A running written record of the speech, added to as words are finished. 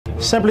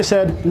Simply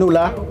said,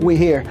 Nula, we're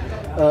here.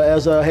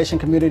 As a Haitian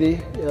community,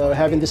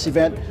 having this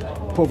event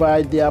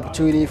provide the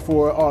opportunity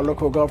for our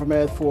local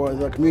government, for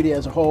the community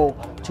as a whole,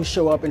 to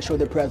show up and show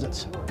their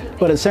presence.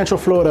 But in Central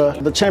Florida,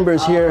 the Chamber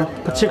is here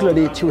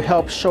particularly to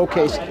help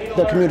showcase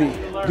the community,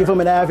 give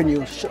them an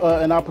avenue,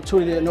 an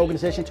opportunity, an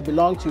organization to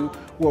belong to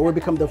where we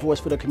become the voice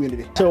for the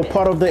community. So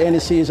part of the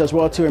NEC is as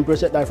well to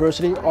embrace that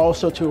diversity,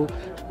 also to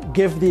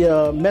give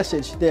the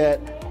message that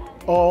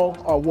all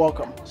are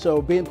welcome.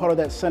 So being part of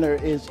that center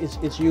is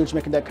huge,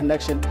 making that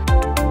connection.